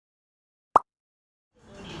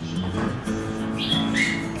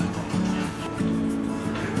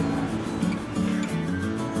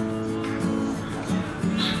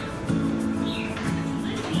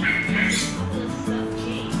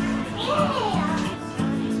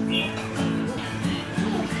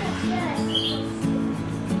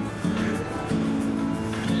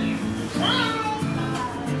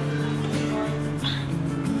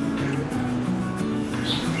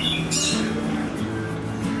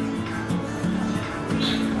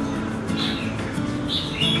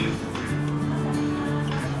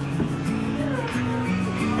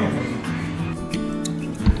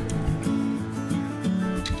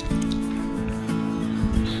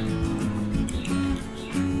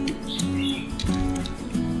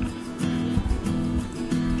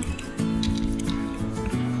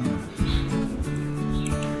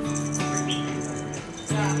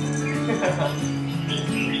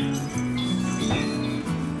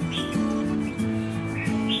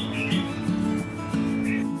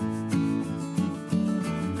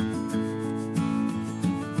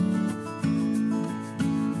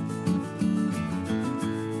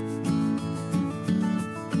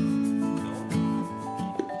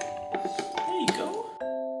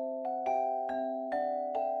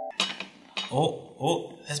Oh,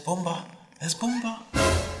 oh, there's Bomba. There's Bomba.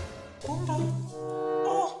 Bomba.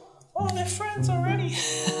 Oh, they're friends already.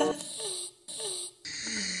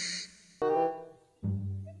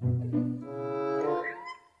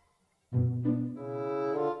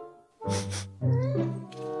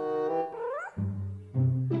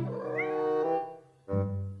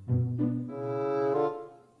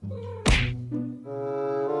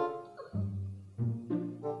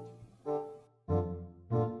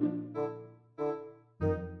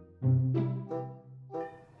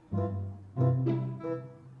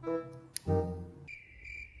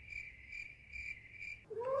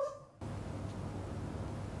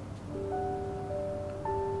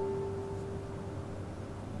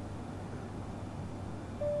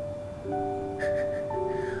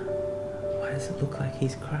 Why does it look like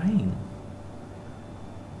he's crying?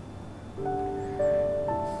 Oh.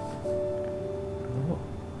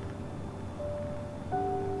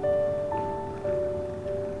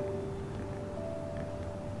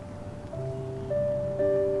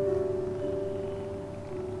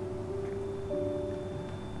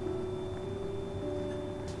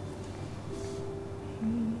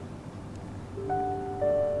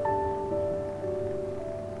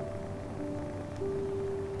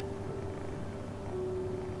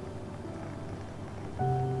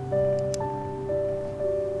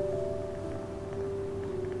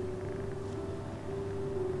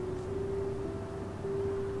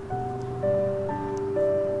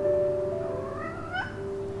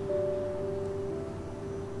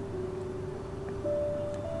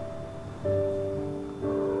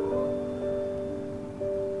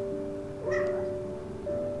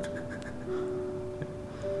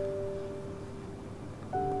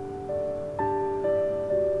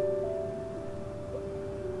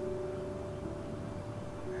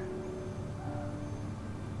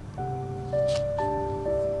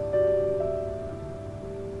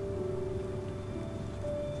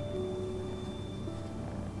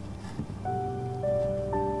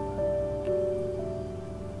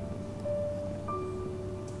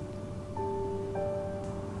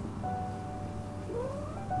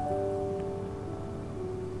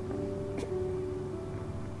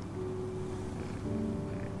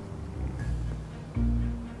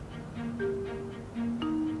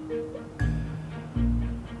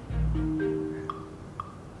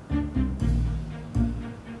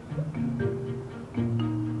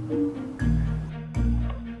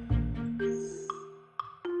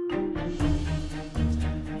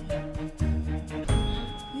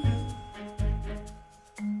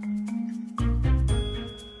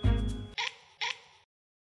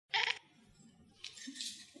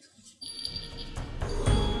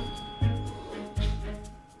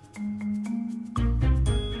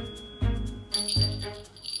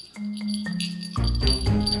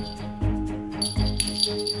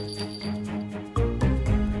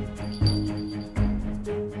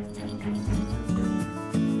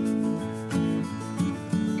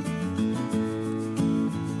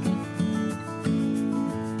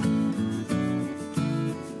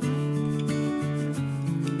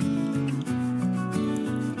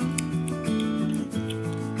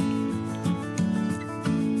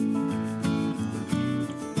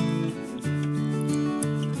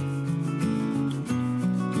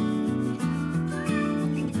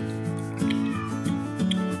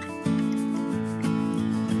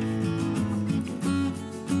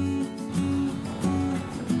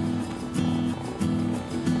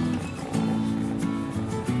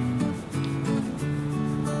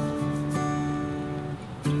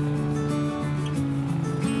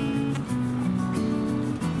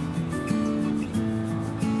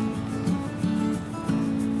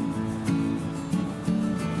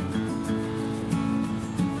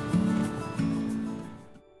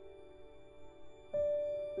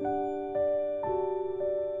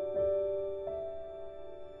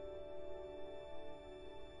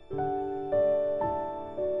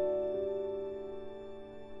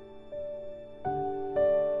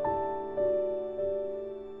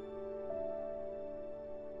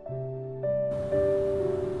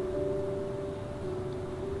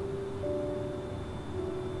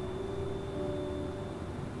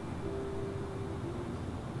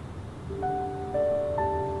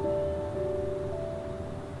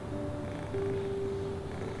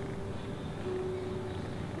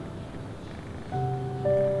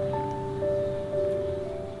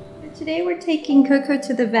 Today we're taking Coco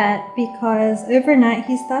to the vet because overnight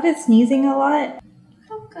he started sneezing a lot.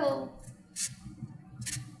 Coco.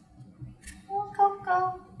 Oh,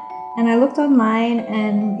 Coco. And I looked online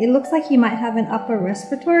and it looks like he might have an upper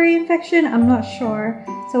respiratory infection. I'm not sure.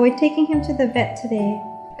 So we're taking him to the vet today.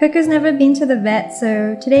 Coco's never been to the vet,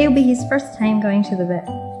 so today will be his first time going to the vet.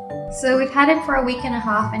 So we've had him for a week and a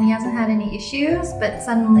half and he hasn't had any issues, but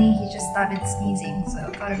suddenly he just started sneezing, so I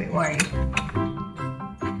got a bit worried.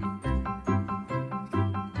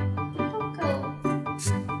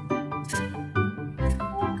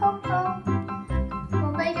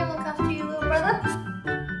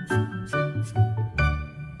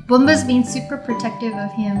 Boomba's been super protective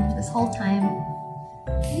of him this whole time.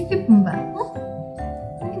 Look at Boomba. Look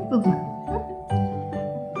at Boomba.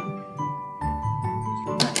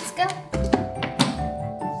 Let's go.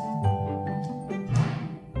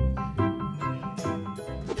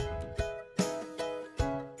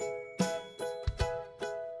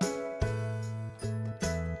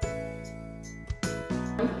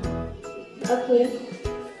 Okay.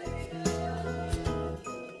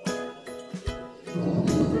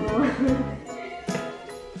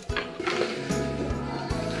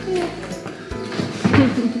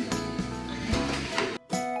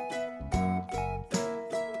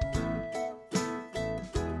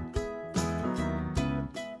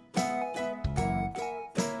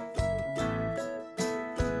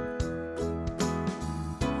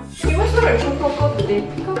 What's wrong with Coco today?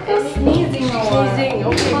 Coco's sneezing a lot. Sneezing,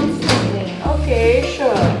 okay. Constantly. Okay,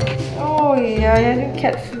 sure. Oh yeah, I think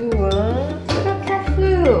cat flu, huh? Cat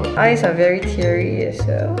flu. Eyes are very teary as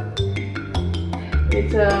well.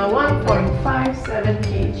 It's 1.57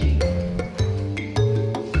 kg.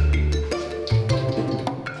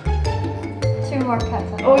 Two more cats.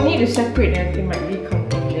 Oh, we need to separate them. It might be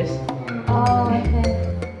contagious. Oh, okay.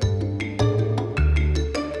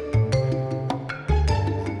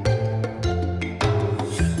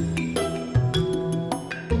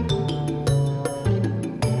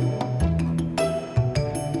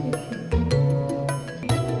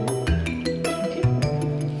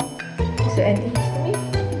 Is there anything to me?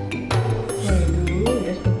 What do you do?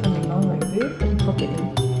 Just open the mouth like this and pop it in.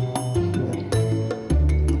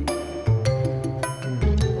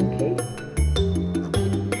 Okay.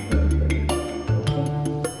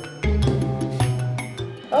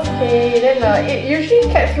 Okay, then usually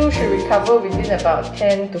cat flu should recover within about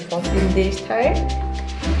 10 to 14 days time.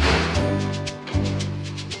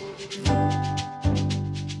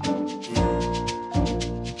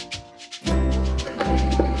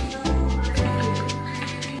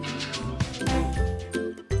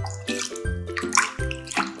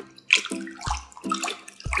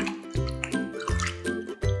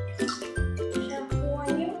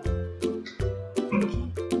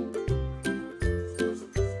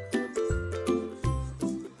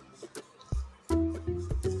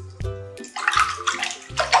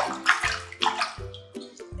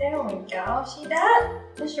 There we go. See that?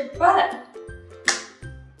 That's your butt.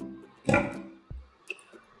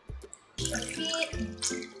 Your feet.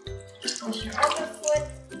 Wash your other foot.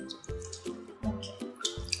 Okay.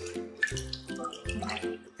 Okay, come on.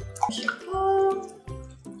 Wash your paw.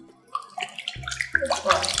 Good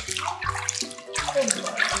boy. Good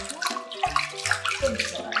boy. Good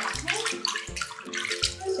boy.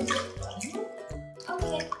 That's a good boy.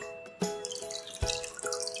 Okay.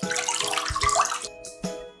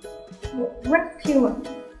 What pure?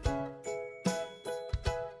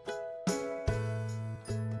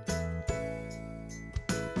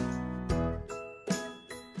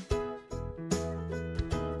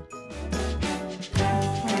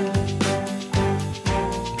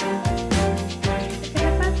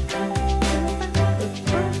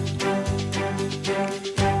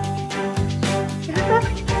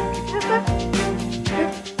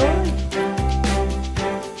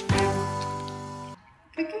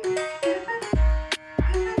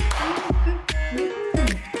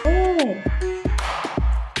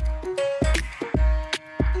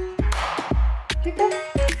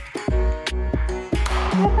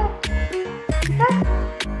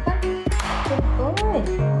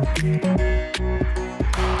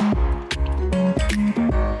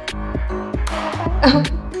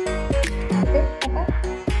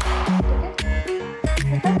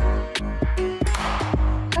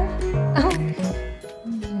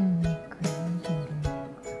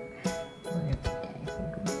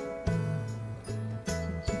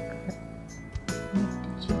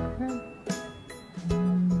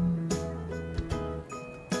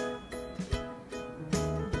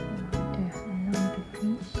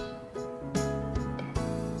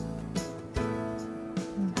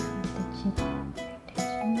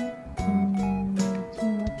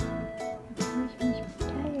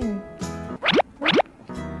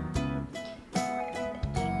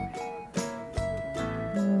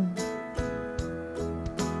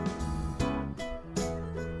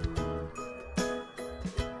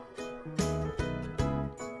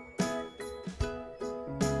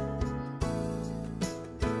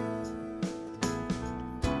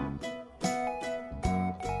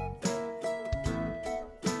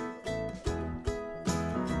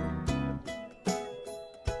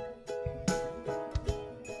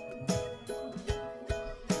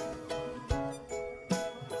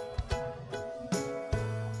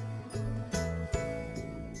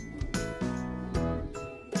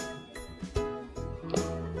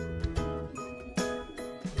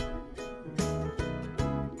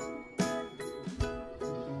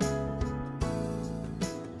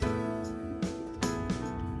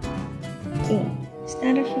 Ooh.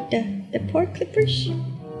 Start off with the paw clippers.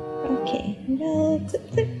 Okay, well,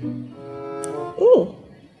 clip, clip. Ooh.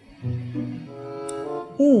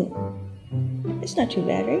 Ooh. That's not too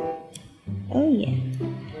bad, right? Oh, yeah.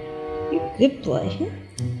 You're a good boy, huh?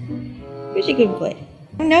 Who's a good boy?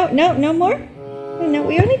 Oh, no more? Oh, no,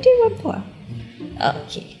 we only do one paw.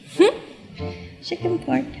 Okay. Second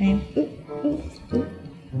paw time. Ooh, ooh, ooh.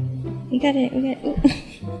 We got it. Ooh.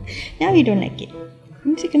 Now you don't like it.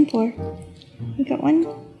 Second paw. We got one.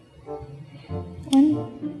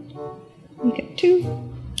 We got two.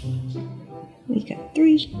 We got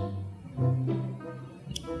three.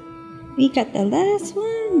 We got the last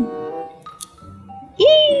one.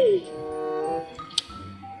 Yay!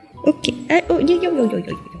 Okay. Oh, yo.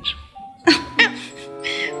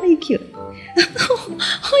 Are you cute?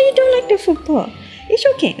 Oh, you don't like the football. It's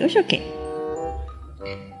okay.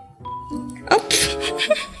 Oh.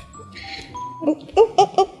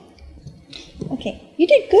 Okay, you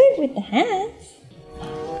did good with the hands.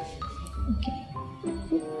 Okay.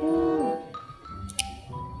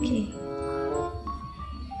 Okay.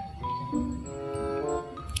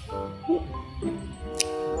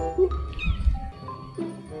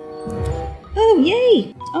 Oh,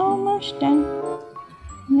 yay! Almost done.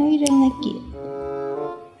 No, you don't like it.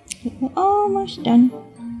 We're almost done.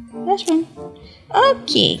 Last one.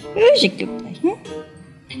 Okay, who's a good boy, huh?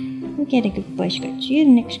 We'll get a good boy scratch. You're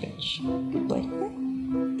the next scratch. Good boy, huh?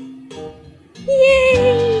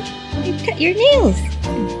 Yay! You cut your nails.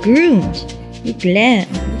 You're groomed. You're glam.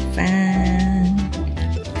 You're fun.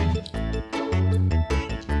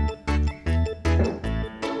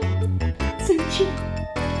 So cute.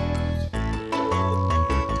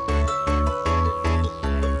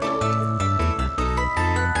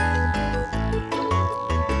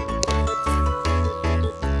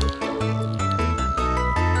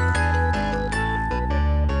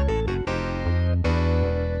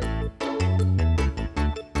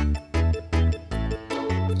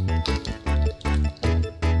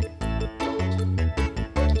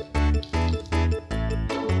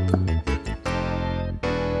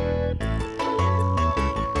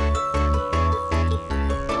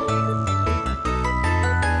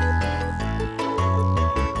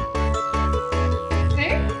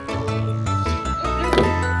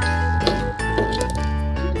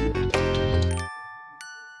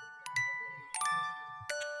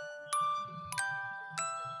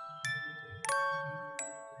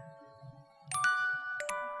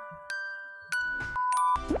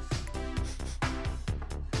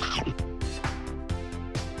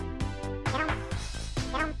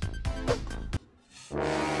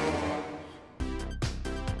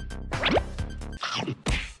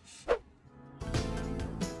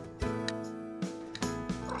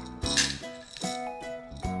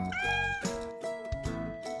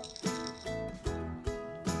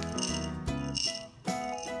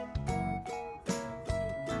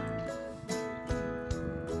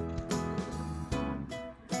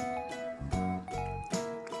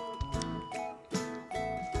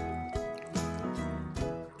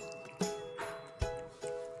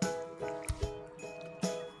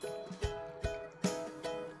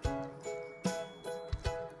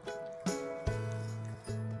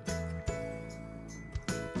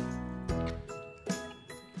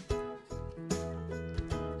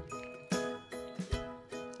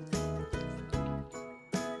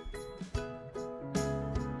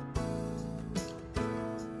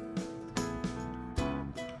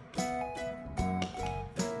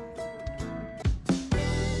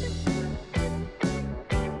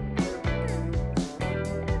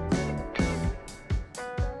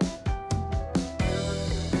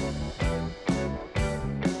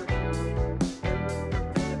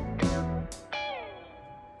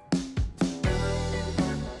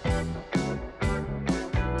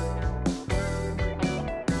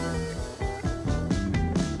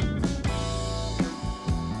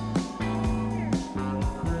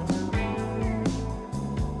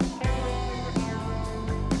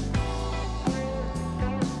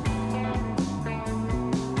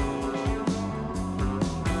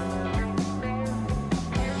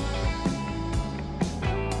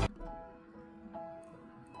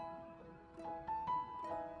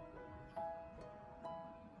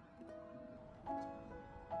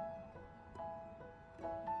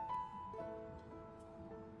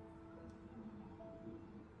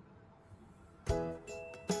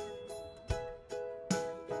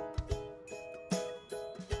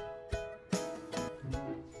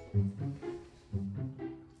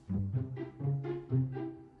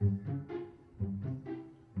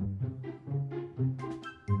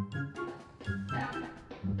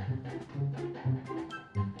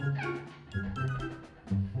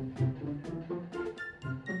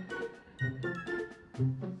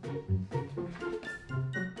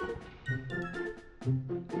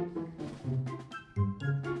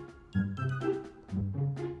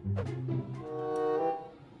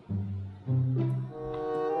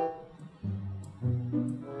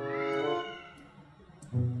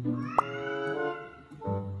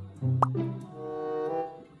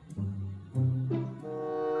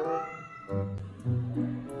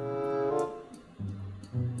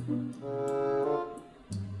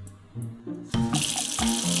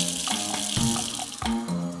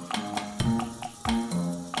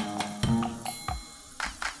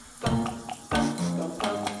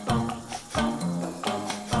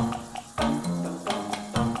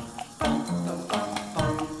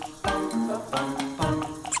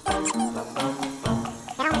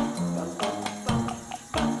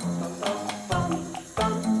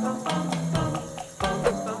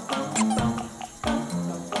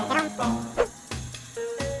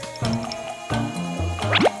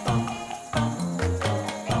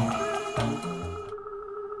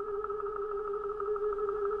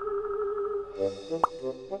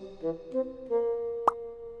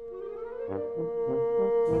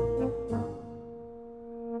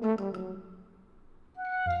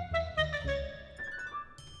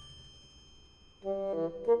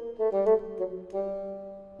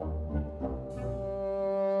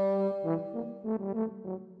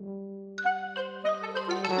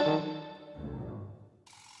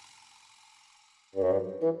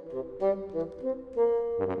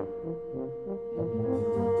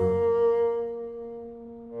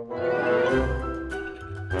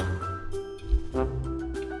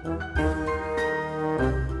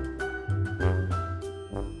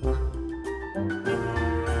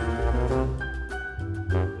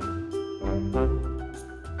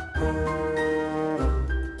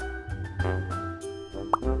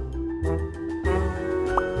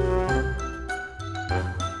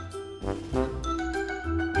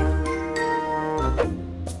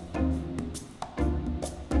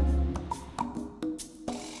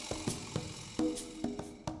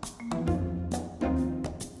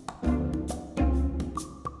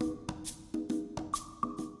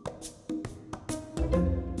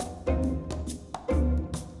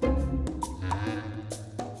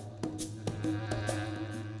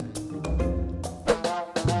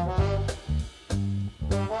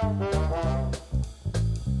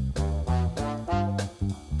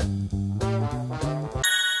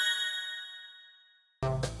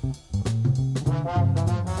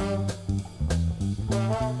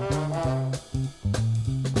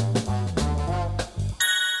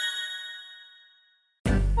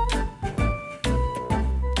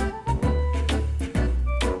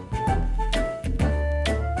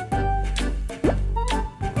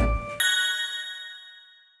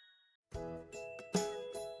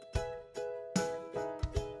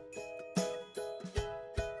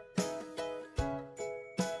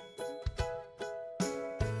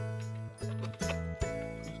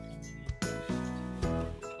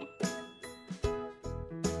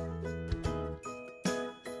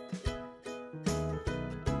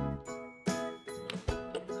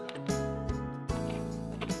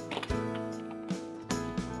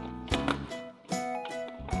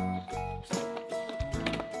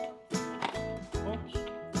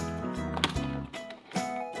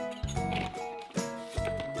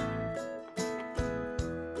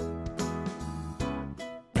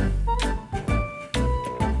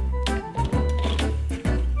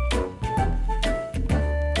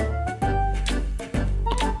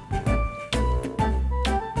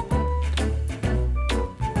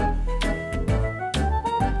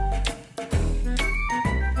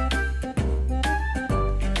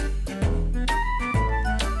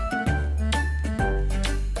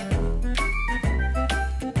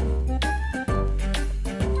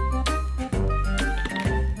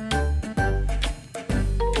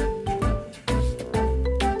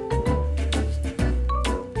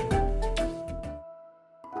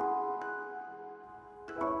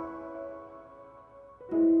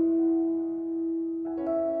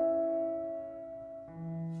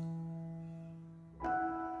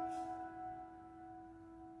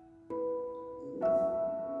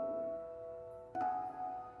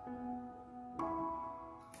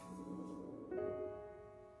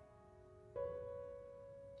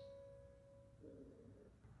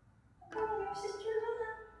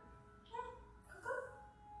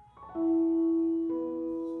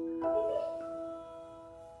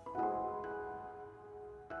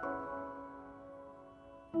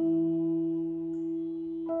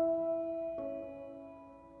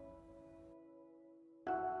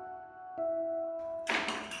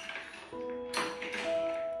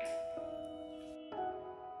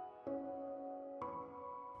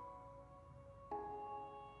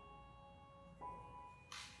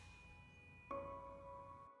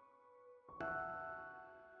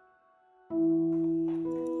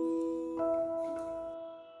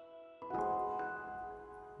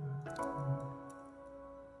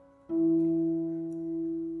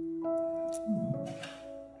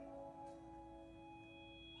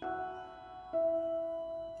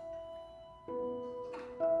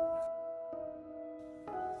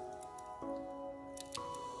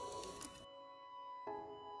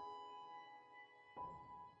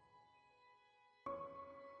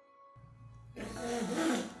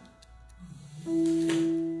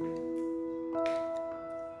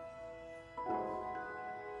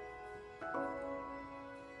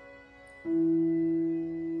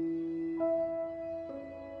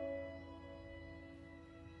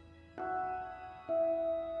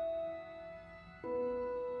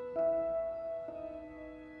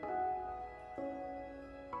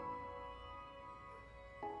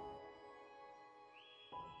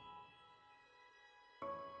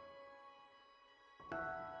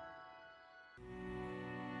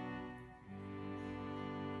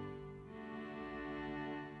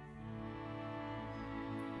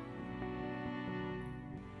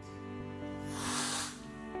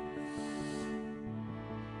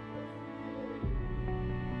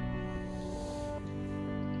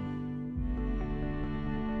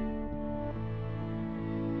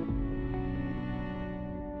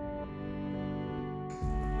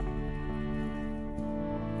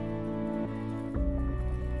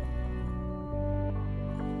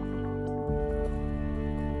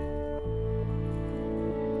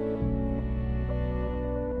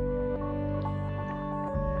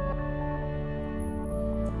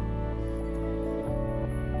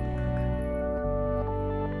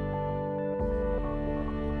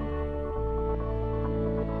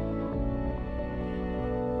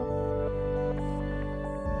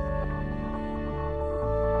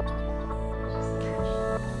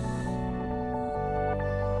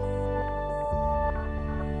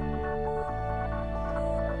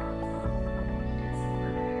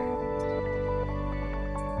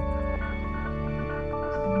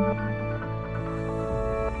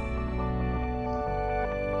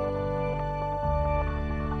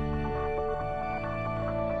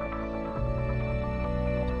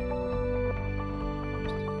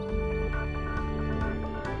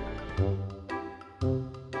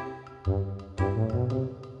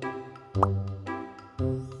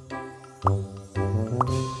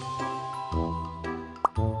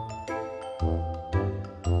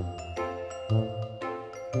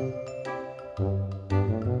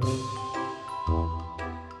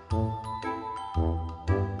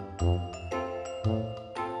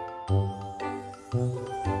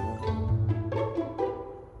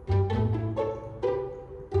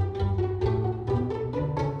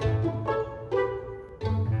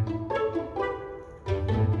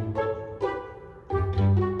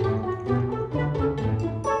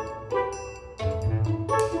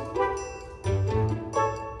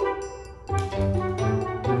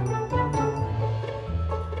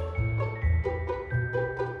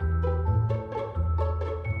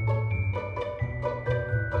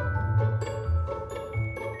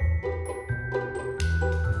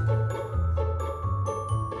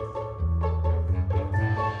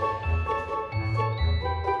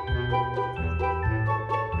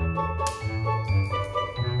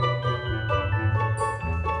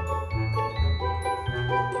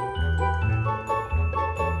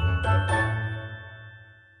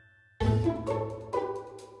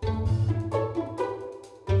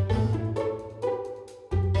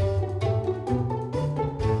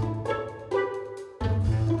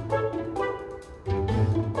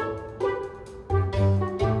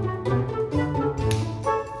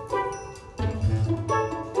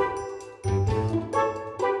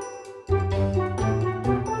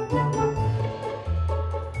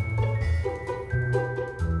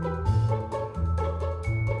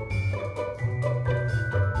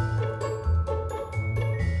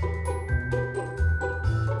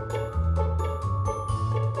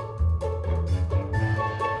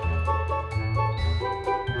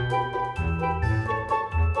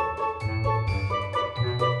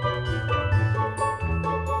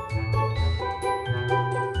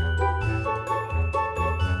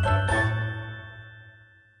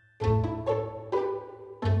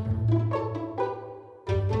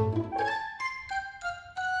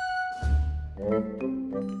 Bye.